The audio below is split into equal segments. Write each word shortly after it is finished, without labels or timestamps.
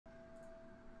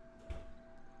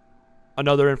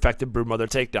another infected Broodmother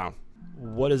takedown.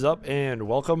 What is up and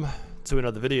welcome to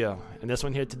another video. In this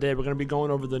one here today we're going to be going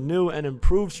over the new and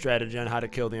improved strategy on how to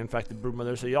kill the infected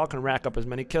Broodmother so y'all can rack up as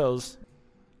many kills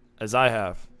as I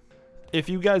have. If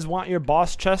you guys want your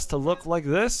boss chest to look like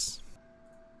this,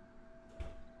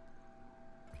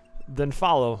 then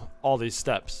follow all these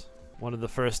steps. One of the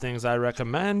first things I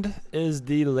recommend is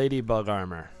the Ladybug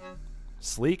armor.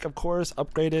 Sleek, of course,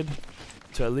 upgraded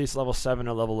to at least level 7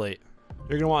 or level 8.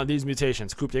 You're going to want these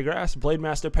mutations: Coupe de Grace, Blade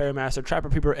Master, Paramaster, Trapper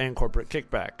Peeper, and Corporate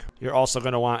Kickback. You're also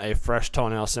going to want a fresh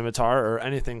toenail scimitar or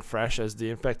anything fresh, as the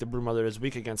infected Broodmother is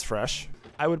weak against fresh.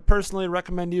 I would personally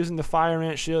recommend using the Fire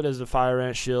Ant Shield, as the Fire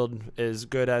Ant Shield is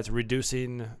good at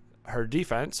reducing her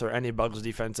defense, or any bug's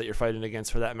defense that you're fighting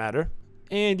against for that matter.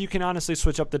 And you can honestly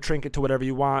switch up the trinket to whatever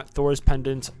you want, Thor's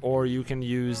Pendant, or you can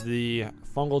use the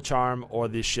Fungal Charm or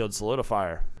the Shield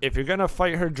Solidifier. If you're going to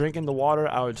fight her drinking the water,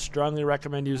 I would strongly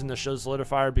recommend using the Shield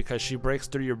Solidifier because she breaks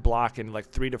through your block in like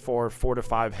 3 to 4, 4 to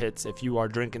 5 hits if you are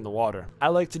drinking the water. I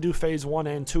like to do phase 1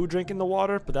 and 2 drinking the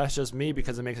water, but that's just me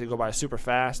because it makes it go by super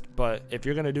fast. But if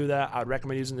you're going to do that, I'd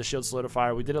recommend using the Shield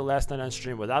Solidifier. We did it last night on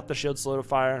stream without the Shield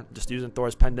Solidifier, just using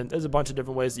Thor's Pendant. There's a bunch of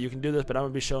different ways that you can do this, but I'm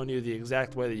going to be showing you the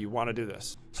exact way that you want to do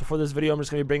this. So for this video, I'm just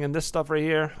going to be bringing this stuff right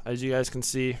here, as you guys can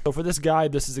see. So for this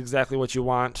guide, this is exactly what you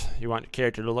want. You want your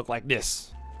character to look like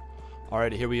this.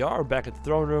 Alright, here we are, back at the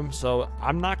throne room. So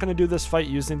I'm not going to do this fight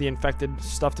using the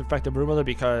stuffed infected Broodmother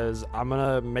because I'm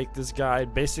going to make this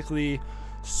guide basically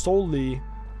solely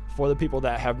for the people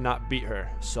that have not beat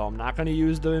her. So I'm not going to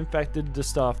use the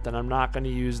stuffed, and I'm not going to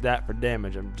use that for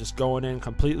damage. I'm just going in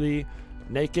completely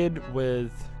naked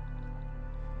with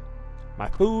my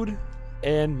food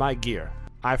and my gear.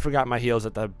 I forgot my heals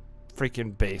at the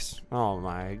freaking base. Oh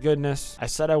my goodness. I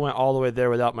said I went all the way there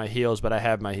without my heals, but I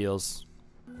have my heals.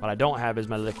 What I don't have is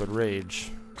my liquid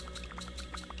rage.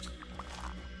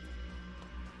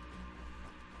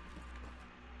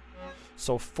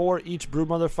 So for each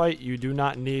Broodmother fight, you do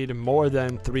not need more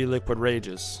than 3 liquid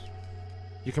rages.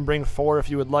 You can bring 4 if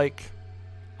you would like.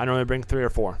 I normally bring 3 or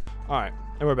 4. Alright,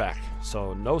 and we're back.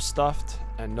 So no stuffed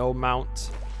and no mount.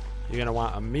 You're going to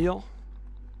want a meal.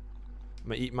 I'm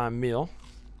going to eat my meal.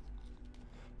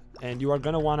 And you are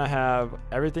going to want to have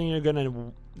everything you're going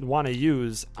to want to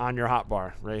use on your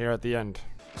hotbar right here at the end.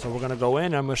 So we're going to go in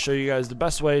and I'm going to show you guys the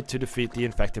best way to defeat the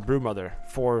infected Broodmother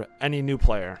for any new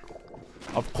player.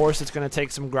 Of course, it's going to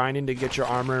take some grinding to get your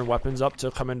armor and weapons up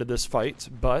to come into this fight,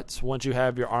 but once you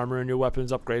have your armor and your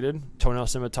weapons upgraded, toenail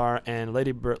scimitar and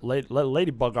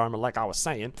ladybug armor like I was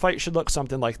saying, fight should look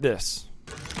something like this.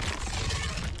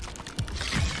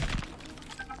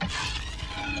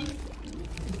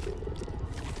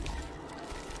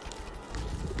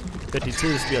 (52)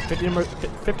 This would be a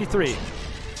 53.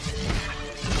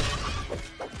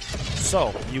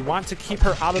 So you want to keep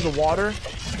her out of the water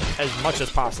as much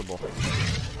as possible.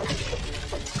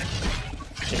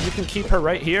 If you can keep her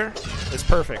right here, it's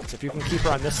perfect. If you can keep her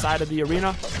on this side of the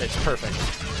arena, it's perfect.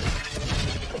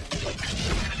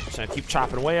 Just gonna keep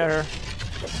chopping away at her.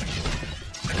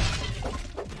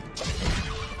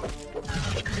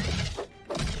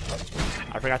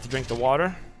 I forgot to drink the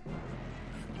water.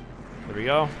 There we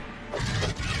go.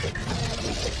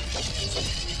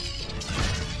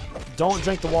 Don't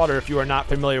drink the water if you are not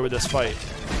familiar with this fight.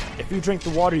 If you drink the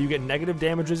water, you get negative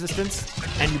damage resistance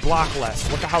and you block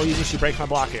less. Look at how easy she breaks my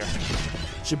block here.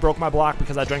 She broke my block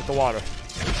because I drank the water.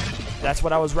 That's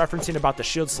what I was referencing about the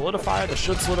Shield Solidifier. The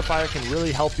Shield Solidifier can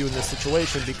really help you in this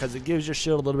situation because it gives your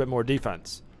shield a little bit more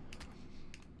defense.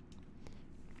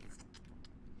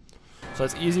 So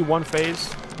it's easy, one phase.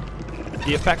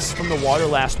 The effects from the water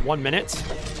last 1 minute.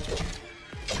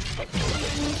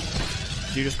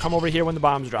 You just come over here when the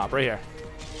bombs drop, right here.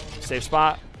 Safe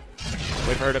spot.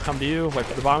 Wait for her to come to you. Wait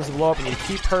for the bombs to blow up, and you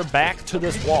keep her back to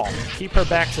this wall. Keep her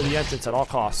back to the entrance at all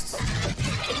costs.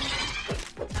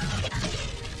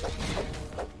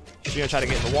 She's gonna try to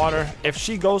get in the water. If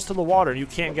she goes to the water and you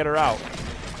can't get her out,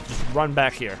 just run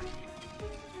back here.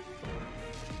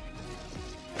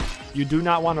 You do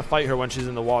not want to fight her when she's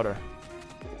in the water.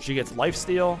 She gets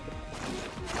lifesteal.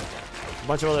 A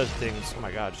bunch of other things. Oh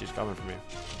my god, she's coming for me.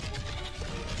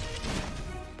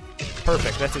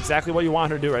 Perfect. That's exactly what you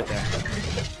want her to do right there.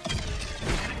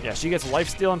 Yeah, she gets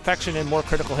lifesteal, infection, and more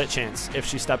critical hit chance if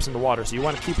she steps in the water. So you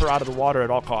want to keep her out of the water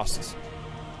at all costs.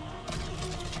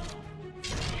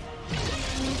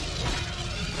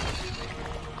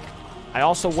 I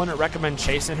also wouldn't recommend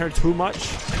chasing her too much.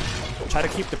 Try to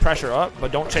keep the pressure up,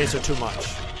 but don't chase her too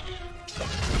much.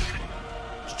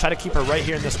 Just try to keep her right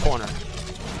here in this corner.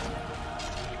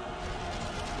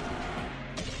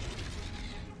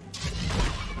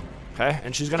 Okay,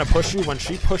 and she's gonna push you. When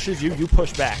she pushes you, you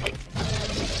push back.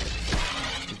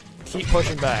 keep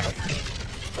pushing back.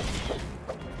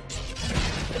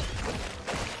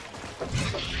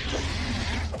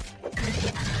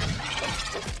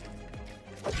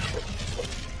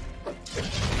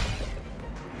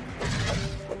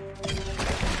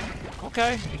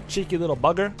 Okay, cheeky little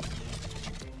bugger.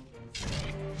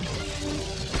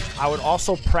 I would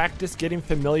also practice getting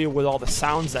familiar with all the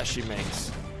sounds that she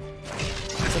makes.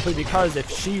 Simply because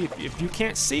if you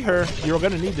can't see her, you're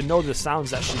gonna need to know the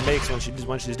sounds that she makes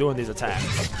when she's doing these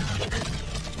attacks.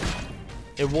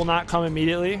 It will not come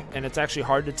immediately, and it's actually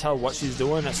hard to tell what she's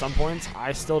doing at some points.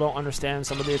 I still don't understand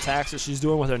some of the attacks that she's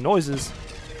doing with her noises.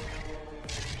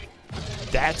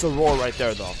 That's a roar right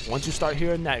there, though. Once you start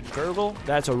hearing that gurgle,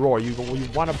 that's a roar. You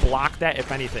want to block that, if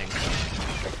anything.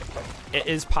 It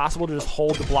is possible to just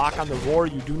hold the block on the roar.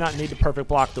 You do not need to perfect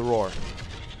block the roar.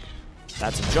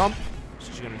 That's a jump.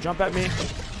 So she's going to jump at me.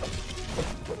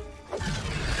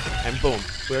 And boom.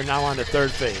 We are now on the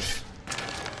third phase.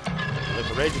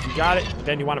 Liquid Rage if you got it.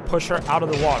 Then you want to push her out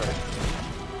of the water.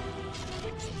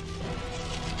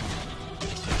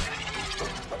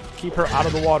 Keep her out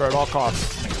of the water at all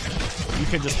costs. You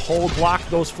can just hold block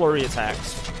those flurry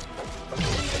attacks.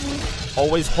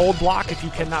 Always hold block if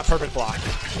you cannot perfect block.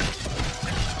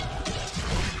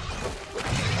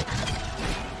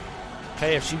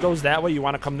 Okay, if she goes that way, you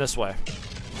want to come this way.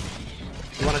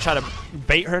 You want to try to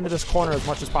bait her into this corner as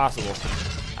much as possible.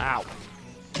 Ow.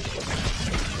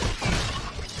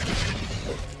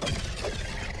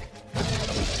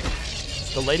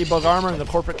 The Ladybug armor and the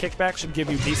corporate kickback should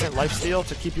give you decent lifesteal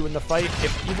to keep you in the fight,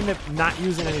 even if not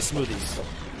using any smoothies.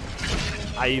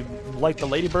 I like the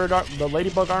Ladybug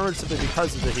armor simply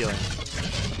because of the healing.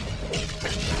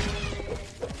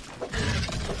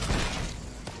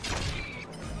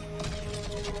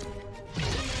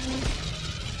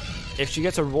 If she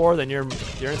gets a roar, then you're in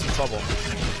some trouble.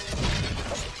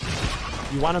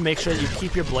 You want to make sure that you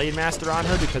keep your Blade Master on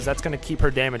her because that's going to keep her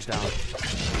damage down.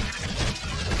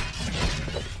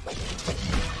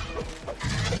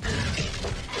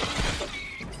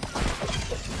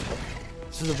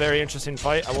 This is a very interesting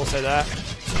fight, I will say that.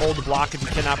 Just hold the block if you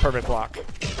cannot perfect block.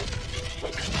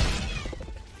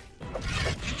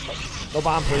 No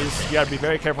bomb, please. You gotta be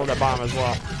very careful with that bomb as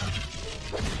well.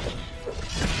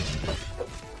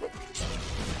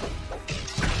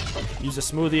 Use a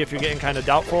smoothie if you're getting kind of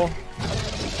doubtful.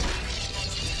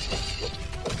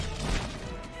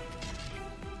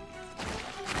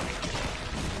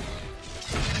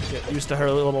 Get used to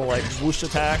her little like whoosh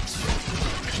attacks.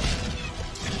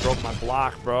 Broke my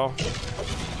block, bro.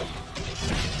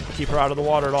 Keep her out of the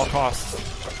water at all costs.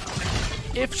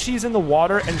 If she's in the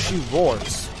water and she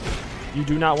roars, you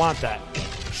do not want that.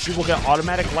 She will get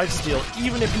automatic lifesteal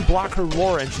even if you block her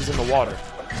roar and she's in the water.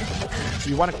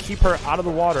 So you want to keep her out of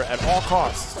the water at all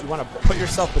costs. You want to put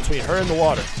yourself between her and the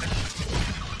water.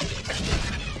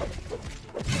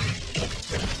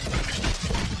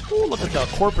 Ooh, look at the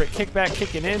corporate kickback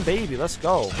kicking in, baby. Let's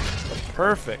go.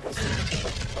 Perfect.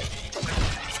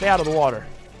 Stay out of the water.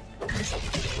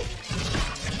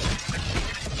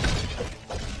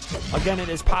 Again, it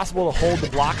is possible to hold the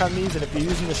block on these, and if you're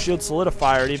using the shield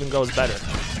solidifier, it even goes better.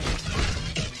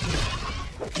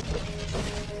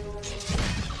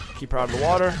 Keep her out of the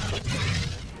water.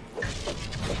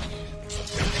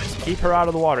 Just keep her out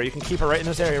of the water. You can keep her right in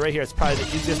this area right here. It's probably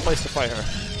the easiest place to fight her.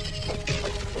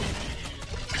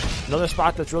 Another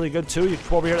spot that's really good too, you can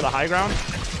come over here to the high ground.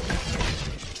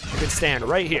 You can stand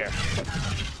right here.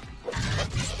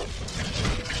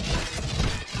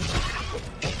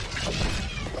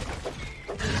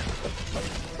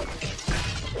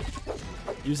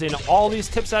 Using all these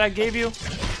tips that I gave you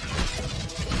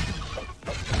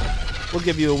will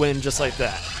give you a win just like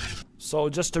that. So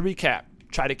just to recap,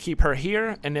 try to keep her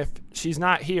here, and if she's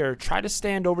not here, try to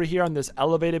stand over here on this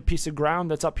elevated piece of ground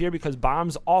that's up here because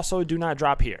bombs also do not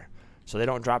drop here. So they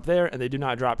don't drop there and they do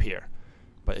not drop here.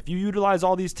 But if you utilize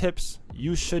all these tips,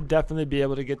 you should definitely be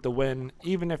able to get the win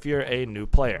even if you're a new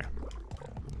player.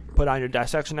 Put on your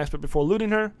dissection expert before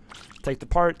looting her, take the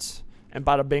parts, and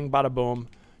bada bing bada boom,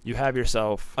 you have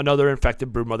yourself another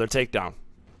infected Broodmother takedown.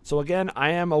 So again,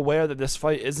 I am aware that this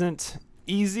fight isn't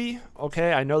easy,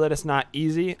 okay? I know that it's not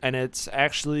easy, and it's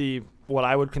actually what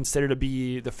I would consider to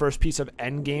be the first piece of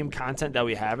end game content that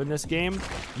we have in this game.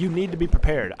 You need to be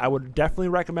prepared. I would definitely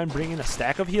recommend bringing a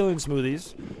stack of healing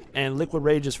smoothies and liquid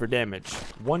rages for damage.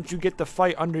 Once you get the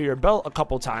fight under your belt a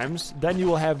couple times, then you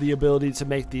will have the ability to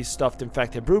make these stuffed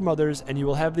infected Broodmothers, and you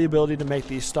will have the ability to make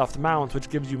these stuffed mounts, which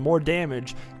gives you more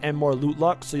damage and more loot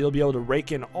luck, so you'll be able to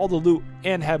rake in all the loot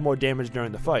and have more damage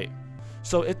during the fight.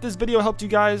 So if this video helped you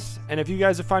guys, and if you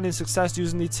guys are finding success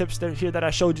using these tips here that I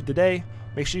showed you today,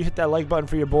 make sure you hit that like button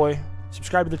for your boy.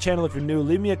 Subscribe to the channel if you're new.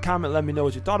 Leave me a comment. Let me know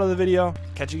what you thought of the video.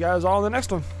 Catch you guys all in the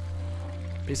next one.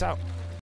 Peace out.